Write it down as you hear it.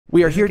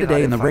We are here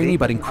today in the rainy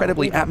but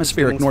incredibly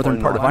atmospheric northern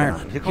part of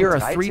Ireland. Here are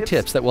 3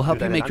 tips that will help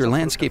you make your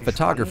landscape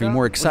photography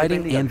more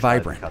exciting and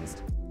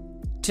vibrant.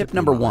 Tip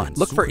number 1.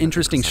 Look for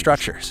interesting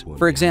structures.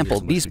 For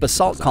example, these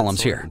basalt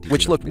columns here,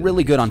 which look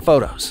really good on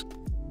photos.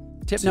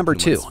 Tip number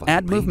 2.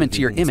 Add movement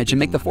to your image and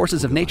make the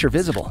forces of nature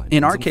visible.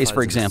 In our case,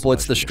 for example,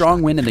 it's the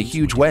strong wind and the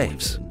huge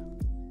waves.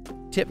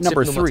 Tip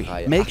number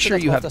 3. Make sure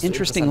you have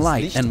interesting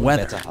light and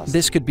weather.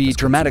 This could be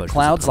dramatic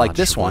clouds like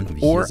this one,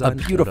 or a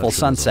beautiful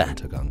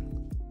sunset.